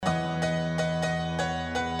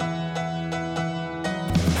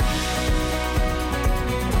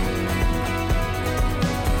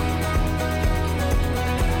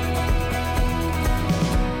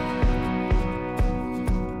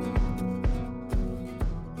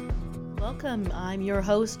Welcome. I'm your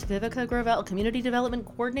host, Viveca Gravel, Community Development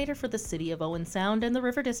Coordinator for the City of Owen Sound and the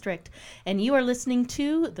River District. And you are listening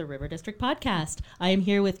to the River District Podcast. I am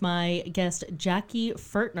here with my guest, Jacquie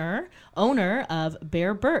Furtner, owner of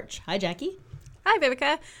barebirch. Hi, Jacquie. Hi,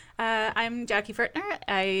 Viveca. I'm Jacquie Furtner.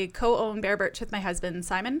 I co-own barebirch with my husband,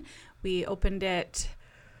 Simon. We opened it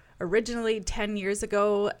originally 10 years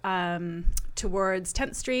ago towards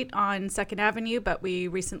 10th Street on 2nd Avenue, but we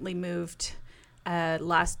recently moved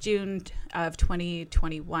last June of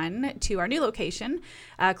 2021 to our new location,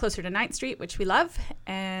 closer to 9th Street, which we love.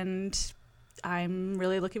 And I'm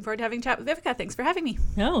really looking forward to having a chat with Viveca. Thanks for having me.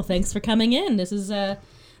 Oh, thanks for coming in. This is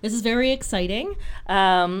very exciting.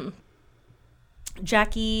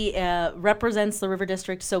 Jacquie represents the River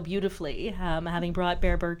District so beautifully, having brought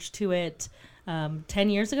barebirch to it 10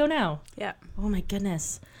 years ago now. Yeah. Oh my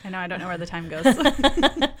goodness. I know. I don't know where the time goes.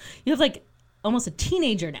 You have like almost a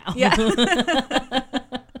teenager now. Yeah.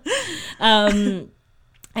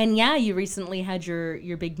 And yeah, you recently had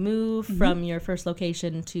your big move from your first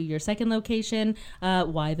location to your second location.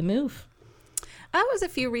 Why the move? It was a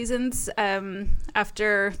few reasons. When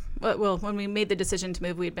we made the decision to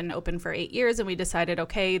move, we'd been open for 8 years, and we decided,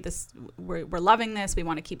 okay, we're loving this. We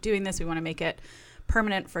want to keep doing this. We want to make it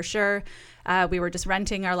permanent for sure. We were just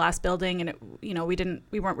renting our last building, and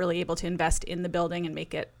we weren't really able to invest in the building and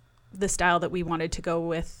make it the style that we wanted to go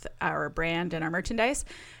with our brand and our merchandise.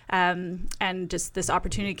 And just this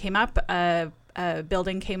opportunity came up. A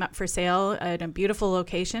building came up for sale at a beautiful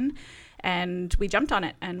location, and we jumped on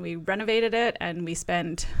it and we renovated it, and we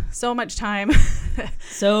spent so much time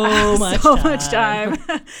so much time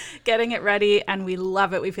getting it ready, and we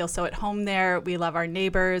love it. We feel so at home there. We love our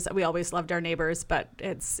neighbors. We always loved our neighbors, but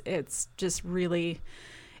it's really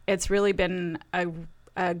been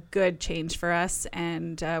a good change for us,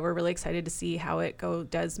 and we're really excited to see how it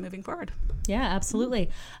does moving forward. Yeah, absolutely.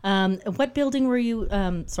 What building were you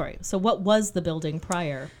so what was the building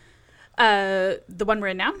prior? The one we're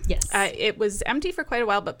in now? Yes. It was empty for quite a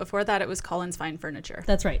while, but before that it was Collins Fine Furniture.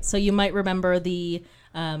 That's right. So you might remember the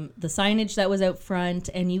signage that was out front,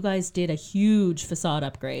 and you guys did a huge facade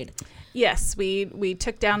upgrade. Yes, we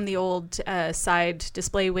took down the old side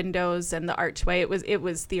display windows and the archway. It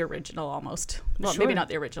was the original almost. Well, Sure. Maybe not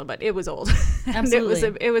the original, but it was old.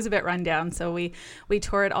 Absolutely. it was a bit run down. So we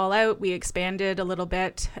tore it all out. We expanded a little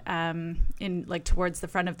bit in like towards the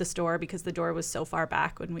front of the store, because the door was so far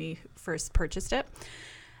back when we first purchased it.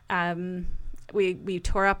 We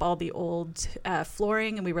tore up all the old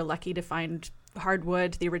flooring, and we were lucky to find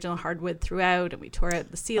the original hardwood throughout, and we tore out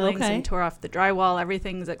the ceilings and tore off the drywall.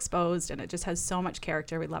 Everything's exposed, and it just has so much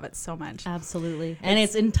character. We love it so much. Absolutely. And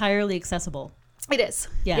it's entirely accessible. It is.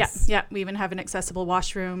 Yes. Yeah. We even have an accessible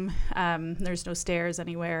washroom. There's no stairs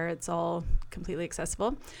anywhere. It's all completely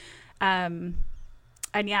accessible. And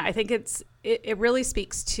yeah, I think it really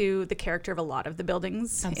speaks to the character of a lot of the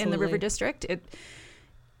buildings in the River District.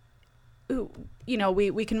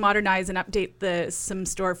 We can modernize and update some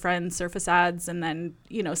storefronts or facades, and then,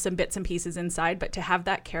 some bits and pieces inside, but to have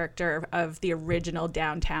that character of the original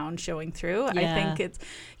downtown showing through, I think it's,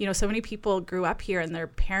 so many people grew up here and their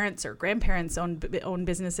parents or grandparents own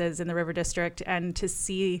businesses in the River District, and to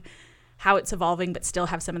see how it's evolving but still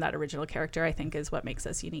have some of that original character, I think is what makes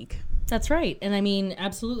us unique. That's right. And I mean,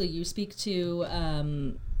 absolutely, you speak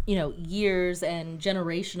to years and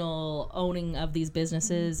generational owning of these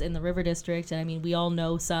businesses in the River District. And I mean, we all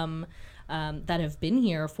know some that have been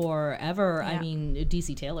here forever. Yeah. I mean,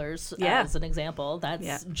 DC Taylor's as an example,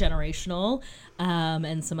 that's generational,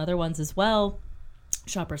 and some other ones as well.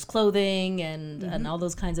 Shoppers Clothing and all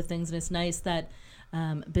those kinds of things. And it's nice that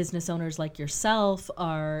business owners like yourself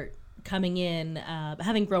are coming in,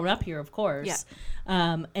 having grown up here, of course,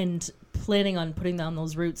 and planning on putting down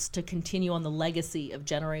those roots to continue on the legacy of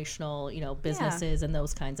generational, businesses and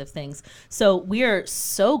those kinds of things. So we are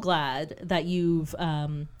so glad that you've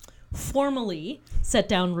formally set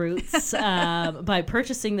down roots by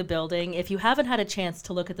purchasing the building. If you haven't had a chance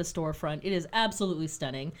to look at the storefront, it is absolutely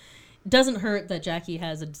stunning. Doesn't hurt that Jacquie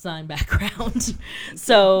has a design background.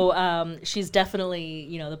 So she's definitely,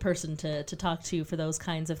 the person to talk to for those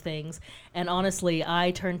kinds of things. And honestly, I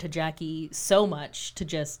turn to Jacquie so much to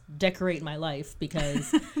just decorate my life,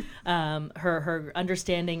 because her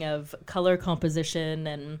understanding of color composition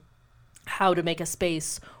and how to make a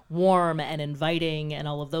space warm and inviting and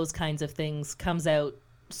all of those kinds of things comes out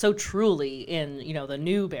so truly in the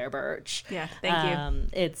new barebirch. Yeah, thank you.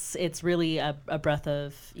 It's really a breath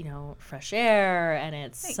of fresh air, and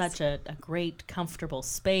it's Thanks. such a great comfortable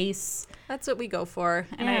space. That's what we go for.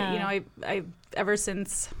 And I ever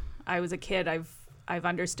since I was a kid, I've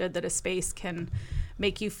understood that a space can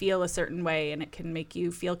make you feel a certain way, and it can make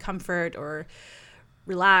you feel comfort or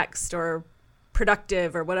relaxed or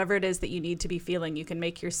productive or whatever it is that you need to be feeling. You can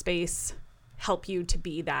make your space help you to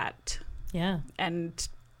be that. Yeah. And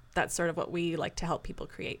that's sort of what we like to help people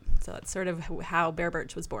create. So that's sort of how Bare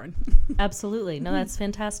Birch was born. Absolutely. No, that's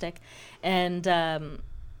fantastic. And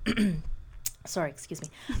sorry, excuse me.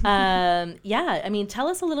 Yeah, I mean, tell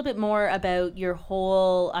us a little bit more about your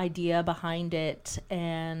whole idea behind it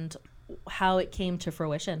and how it came to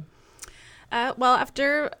fruition. Well,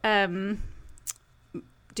 after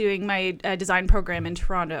doing my design program in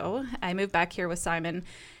Toronto, I moved back here with Simon,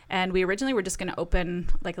 and we originally were just going to open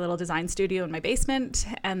like a little design studio in my basement.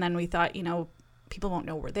 And then we thought, you know, people won't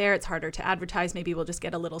know we're there. It's harder to advertise. Maybe we'll just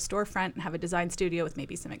get a little storefront and have a design studio with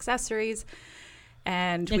maybe some accessories.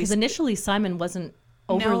 And because initially Simon wasn't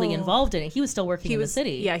overly involved in it. He was still working in the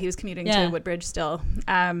city. Yeah, he was commuting to Woodbridge still.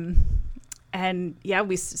 And yeah,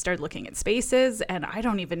 we started looking at spaces, and I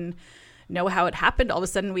don't even know how it happened. All of a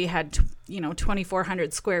sudden we had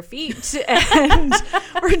 2,400 square feet, and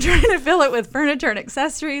we're trying to fill it with furniture and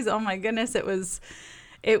accessories. Oh my goodness, it was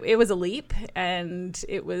a leap, and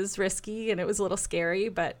it was risky, and it was a little scary,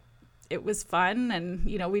 but it was fun. And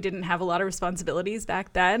we didn't have a lot of responsibilities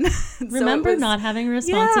back then. Remember not having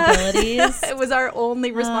responsibilities? Yeah. It was our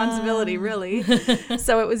only responsibility, really.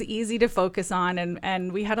 So it was easy to focus on,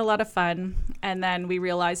 and we had a lot of fun. And then we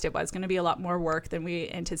realized it was going to be a lot more work than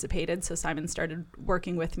we anticipated. So Simon started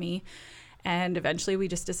working with me, and eventually we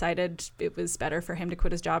just decided it was better for him to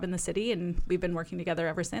quit his job in the city, and we've been working together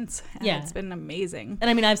ever since. And it's been amazing. And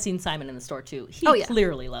I mean, I've seen Simon in the store too. He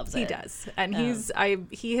clearly loves it. He does. And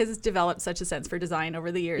he has developed such a sense for design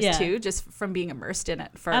over the years too, just from being immersed in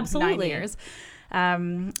it for 9 years.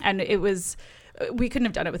 And we couldn't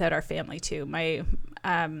have done it without our family too. My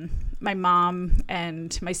mom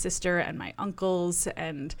and my sister and my uncles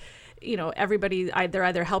and everybody, they're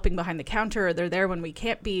either helping behind the counter, or they're there when we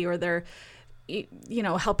can't be, or they're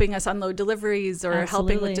helping us unload deliveries, or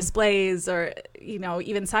helping with displays, or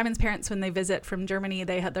even Simon's parents, when they visit from Germany,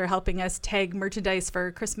 they're helping us tag merchandise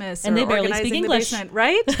for Christmas, and or they barely organizing speak the English, basement,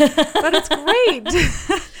 right? But it's great.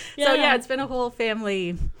 So it's been a whole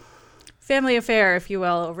family affair, if you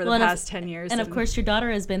will, over the past 10 years. And of course, your daughter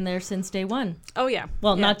has been there since day one. Oh, yeah.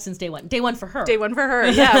 Well, not since day one. Day one for her. Day one for her,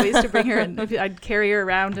 yeah. We used to bring her in. I'd carry her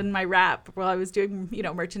around in my wrap while I was doing,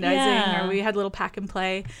 merchandising, or we had a little pack and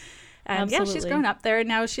play. And she's grown up there, and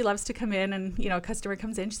now she loves to come in, and a customer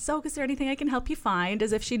comes in, she says, "Oh, is there anything I can help you find?"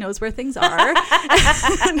 As if she knows where things are.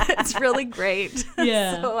 And it's really great.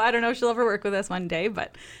 Yeah. So I don't know if she'll ever work with us one day,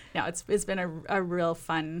 but it's been a real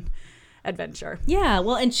fun adventure. Yeah,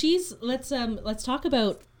 well, and let's talk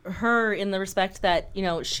about her in the respect that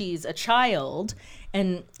she's a child,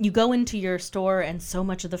 and you go into your store and so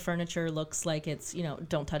much of the furniture looks like it's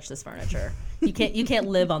don't touch this furniture. You can't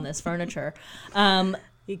live on this furniture.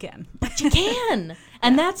 You can, but you can.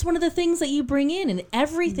 And that's one of the things that you bring in, and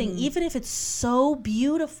everything, even if it's so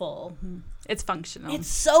beautiful, it's functional. It's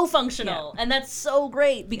so functional. And that's so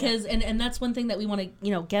great, because and that's one thing that we want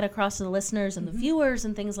to get across to the listeners and the viewers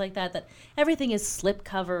and things like that everything is slip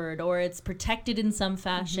covered, or it's protected in some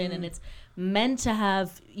fashion, and it's meant to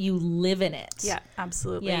have you live in it. Yeah,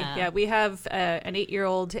 absolutely. Yeah, we have an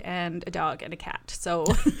 8-year-old and a dog and a cat, so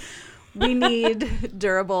we need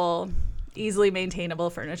durable, easily maintainable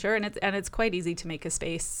furniture, and it's quite easy to make a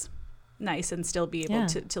space nice and still be able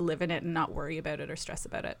to live in it and not worry about it or stress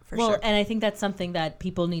about it, for sure. Well, and I think that's something that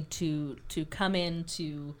people need to come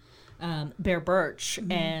into Bare Birch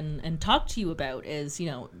and talk to you about is,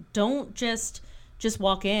 don't just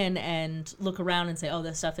walk in and look around and say, oh,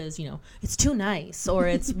 this stuff is, it's too nice, or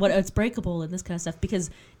it's breakable and this kind of stuff, because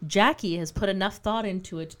Jacquie has put enough thought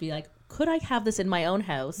into it to be like, could I have this in my own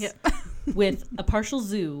house with a partial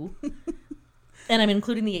zoo? And I'm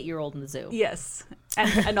including the 8-year-old in the zoo. Yes.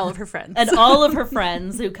 And all of her friends. And all of her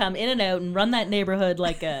friends who come in and out and run that neighborhood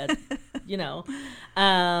like a,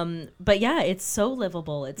 But yeah, it's so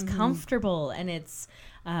livable. It's comfortable. And it's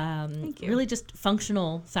really just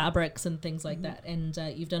functional fabrics and things like that. And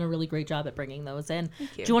you've done a really great job at bringing those in.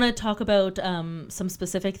 Thank you. Do you want to talk about some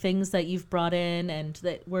specific things that you've brought in and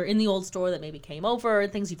that were in the old store that maybe came over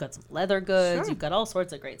and things? You've got some leather goods. Sure. You've got all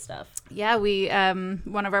sorts of great stuff. Yeah, we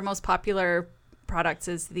one of our most popular products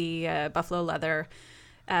is the buffalo leather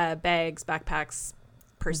bags, backpacks,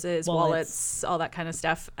 purses, wallets, all that kind of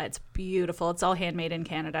stuff. It's beautiful. It's all handmade in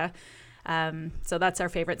Canada. So that's our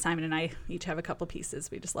favorite. Simon and I each have a couple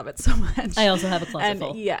pieces. We just love it so much. I also have a closet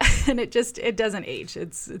full. Yeah, and it doesn't age.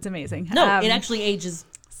 It's amazing. No, it actually ages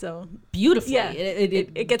so beautifully. Yeah,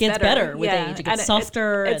 it gets better with age. It gets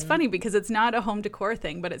softer. It's funny because it's not a home decor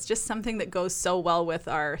thing, but it's just something that goes so well with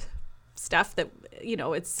our stuff that,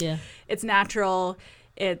 it's natural,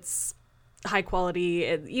 it's high quality,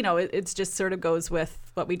 it's just sort of goes with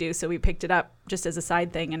what we do. So we picked it up just as a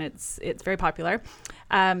side thing, and it's very popular.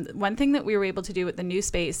 One thing that we were able to do with the new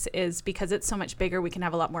space is, because it's so much bigger, we can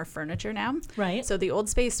have a lot more furniture now. Right. So the old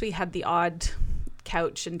space, we had the odd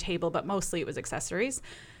couch and table, but mostly it was accessories.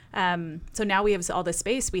 So now we have all this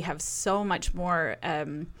space. We have so much more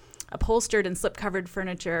upholstered and slip covered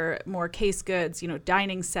furniture, more case goods,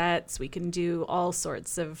 dining sets. We can do all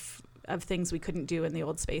sorts of things we couldn't do in the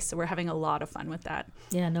old space. So we're having a lot of fun with that.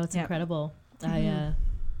 Yeah, no, it's incredible. I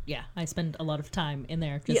spend a lot of time in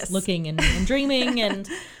there just Yes. looking and dreaming and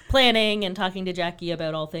planning and talking to Jacquie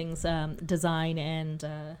about all things design and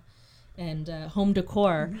home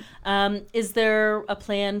decor. Is there a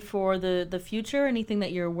plan for the future? Anything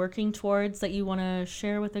that you're working towards that you want to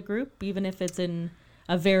share with the group, even if it's in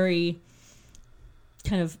a very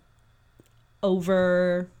kind of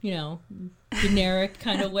over, generic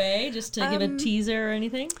kind of way, just to give a teaser or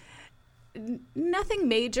anything? Nothing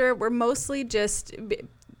major. We're mostly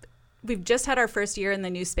we've just had our first year in the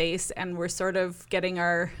new space, and we're sort of getting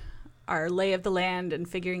our lay of the land and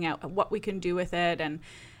figuring out what we can do with it. And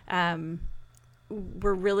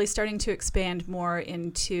we're really starting to expand more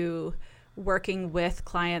into working with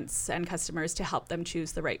clients and customers to help them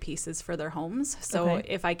choose the right pieces for their homes. So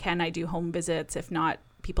if I can, I do home visits. If not,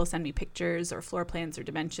 people send me pictures or floor plans or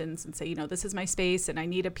dimensions and say, this is my space and I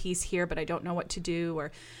need a piece here, but I don't know what to do.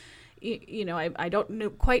 Or, I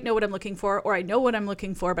don't quite know what I'm looking for, or I know what I'm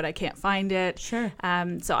looking for, but I can't find it. Sure.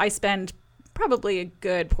 So I spend probably a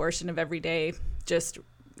good portion of every day just,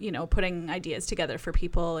 putting ideas together for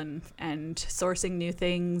people and sourcing new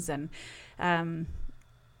things. And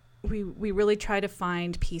we really try to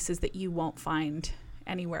find pieces that you won't find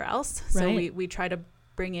anywhere else. So Right. we try to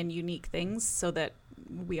bring in unique things so that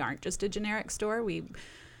we aren't just a generic store. We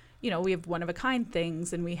have one-of-a-kind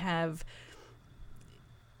things, and we have...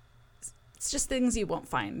 It's just things you won't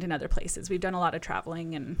find in other places. We've done a lot of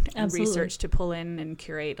traveling and research to pull in and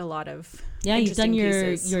curate a lot of You've done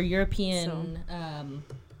pieces. your European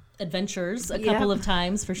adventures a couple of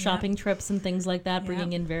times for shopping trips and things like that,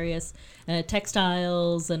 bringing in various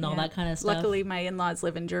textiles and all that kind of stuff. Luckily, my in-laws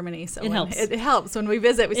live in Germany, so it helps. It helps when we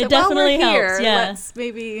visit. We say, definitely we're here. helps, yeah. Let's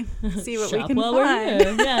maybe see what we Shop can while we're find.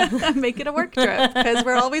 here, yeah. Make it a work trip, because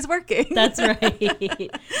we're always working. That's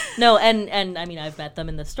right. No, and I mean, I've met them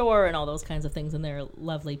in the store and all those kinds of things, and they're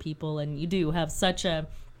lovely people, and you do have such a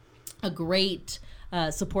great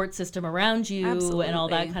support system around you. Absolutely. And all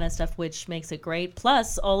that kind of stuff, which makes it great.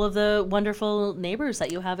 Plus all of the wonderful neighbors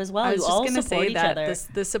that you have as well. I was you just all going to support say each that other.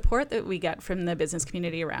 the support that we get from the business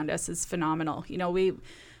community around us is phenomenal.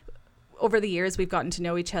 Over the years, we've gotten to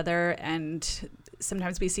know each other, and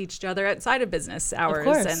sometimes we see each other outside of business hours.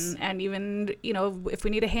 Of course. And even, if we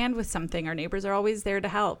need a hand with something, our neighbors are always there to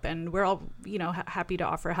help, and we're all, happy to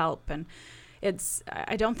offer help. And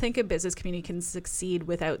I don't think a business community can succeed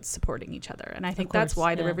without supporting each other. And I think that's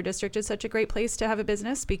why the River District is such a great place to have a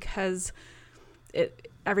business, because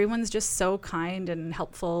everyone's just so kind and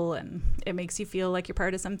helpful, and it makes you feel like you're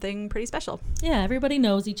part of something pretty special. Yeah, everybody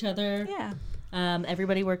knows each other. Yeah.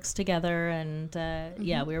 Everybody works together, and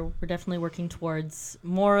we're definitely working towards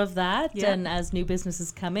more of that. Yeah. And as new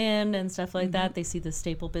businesses come in and stuff like that, they see the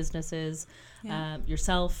staple businesses,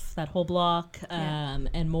 yourself, that whole block,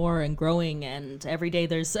 and more, and growing. And every day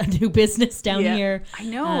there's a new business down here. I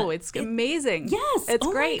know, it's amazing. Yes, it's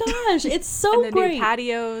Oh great. my gosh, it's so and the great. new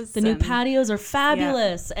patios. The new patios are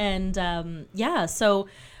fabulous, and so.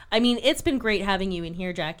 I mean, it's been great having you in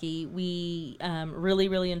here, Jacquie. We really,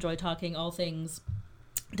 really enjoy talking all things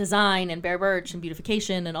design and bare birch and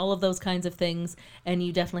beautification and all of those kinds of things. And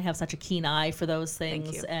you definitely have such a keen eye for those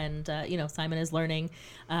things. Thank you. And, Simon is learning.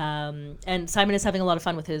 And Simon is having a lot of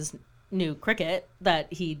fun with his new Cricut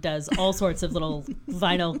that he does all sorts of little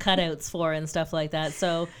vinyl cutouts for and stuff like that.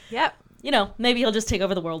 So, maybe he'll just take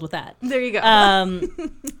over the world with that. There you go.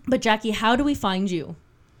 But Jacquie, how do we find you?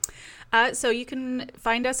 So you can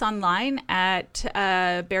find us online at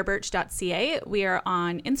barebirch.ca. We are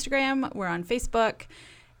on Instagram. We're on Facebook.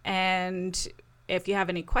 And if you have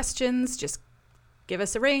any questions, just give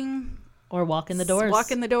us a ring. Or walk in the doors.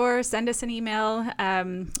 Walk in the door. Send us an email.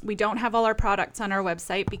 We don't have all our products on our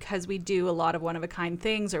website because we do a lot of one-of-a-kind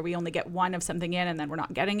things, or we only get one of something in and then we're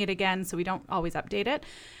not getting it again. So we don't always update it.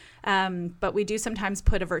 But we do sometimes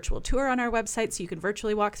put a virtual tour on our website, so you can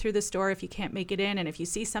virtually walk through the store if you can't make it in. And if you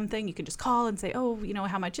see something, you can just call and say,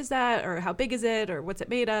 how much is that? Or how big is it? Or what's it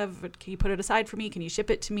made of? Or can you put it aside for me? Can you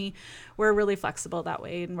ship it to me? We're really flexible that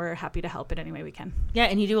way, and we're happy to help in any way we can. Yeah,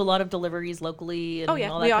 and you do a lot of deliveries locally and all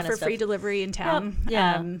that we kind offer of stuff. free delivery in town.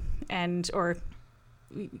 Yeah.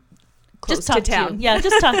 close just talk to town. Yeah,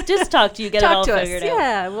 just talk to you, get it all figured out.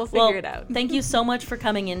 Yeah, we'll figure it out. Thank you so much for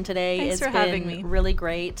coming in today. Thanks It's for been having me. really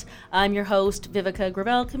great. I'm your host, Viveca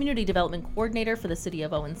Gravel, Community Development Coordinator for the City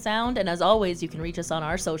of Owen Sound. And as always, you can reach us on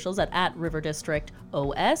our socials at River District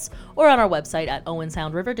OS or on our website at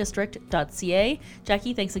owensoundriverdistrict.ca.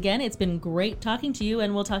 Jacquie, thanks again. It's been great talking to you,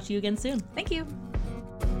 and we'll talk to you again soon. Thank you.